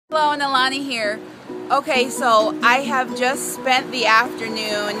Hello, Nalani here. Okay, so I have just spent the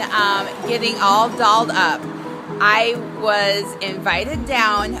afternoon getting all dolled up. I was invited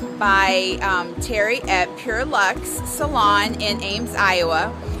down by Terry at Pure Luxe Salon in Ames,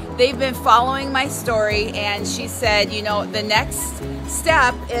 Iowa. They've been following my story, and she said, you know, the next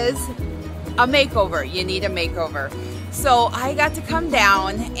step is a makeover. You need a makeover. So I got to come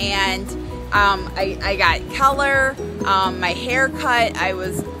down, and I got color, my haircut.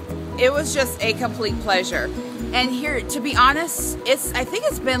 It was just a complete pleasure. And here, to be honest, I think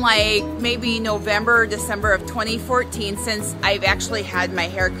it's been like maybe November or December of 2014 since I've actually had my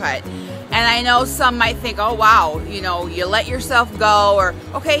haircut. And I know some might think, oh wow, you know, you let yourself go, or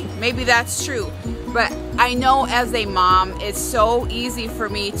okay, maybe that's true. But I know as a mom, it's so easy for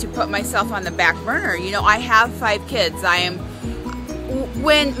me to put myself on the back burner. You know, I have 5 kids.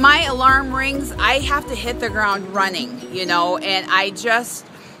 When my alarm rings, I have to hit the ground running, you know, and I just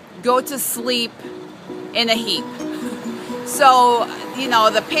go to sleep in a heap. So, you know,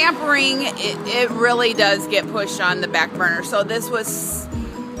 the pampering, it really does get pushed on the back burner. So this was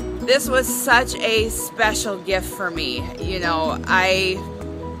such a special gift for me. You know, I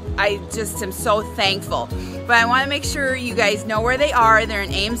just am so thankful. But I want to make sure you guys know where they are. They're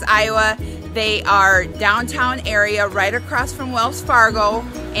in Ames, Iowa. They are downtown area, right across from Wells Fargo,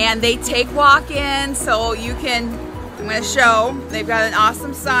 and they take walk-in, so you can, I'm going to show, they've got an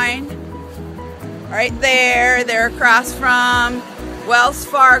awesome sign right there. They're across from Wells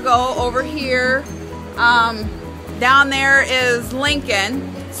Fargo over here. Down there is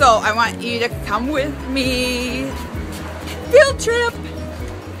Lincoln, so I want you to come with me. Field trip.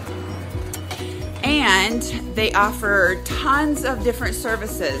 And they offer tons of different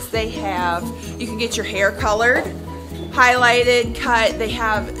services. They have, you can get your hair colored, highlighted, cut. They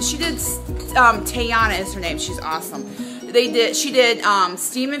have, she did, Tayana is her name, she's awesome. She did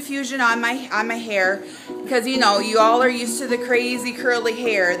steam infusion on my hair, because you know, you all are used to the crazy curly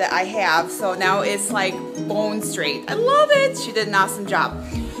hair that I have, so now it's like bone straight. I love it. She did an awesome job.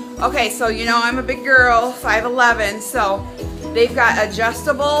 Okay, so you know I'm a big girl, 5'11", so they've got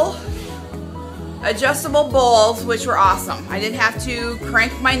adjustable bowls, which were awesome. I didn't have to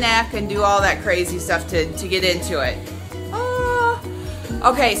crank my neck and do all that crazy stuff to get into it.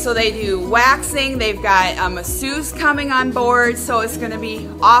 Okay, so they do waxing. They've got a masseuse coming on board, so it's gonna be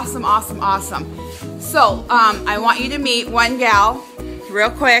awesome, awesome, awesome. So I want you to meet one gal real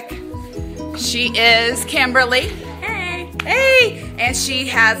quick. She is Kimberly. Hey! Hey! And she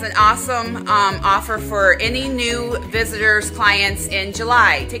has an awesome offer for any new visitors, clients in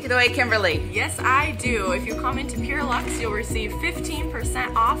July. Take it away, Kimberly. Yes, I do. If you come into Pure Luxe, you'll receive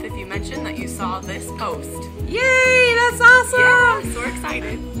 15% off if you mention that you saw this post. Yay, that's awesome! Yeah, so we're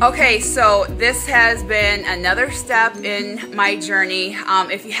excited. Okay, so this has been another step in my journey.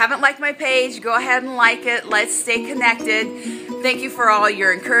 If you haven't liked my page, go ahead and like it. Let's stay connected. Thank you for all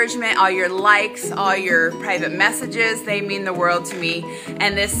your encouragement, all your likes, all your private messages. They mean the world to me.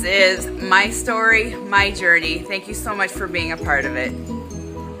 And this is my story, my journey. Thank you so much for being a part of it.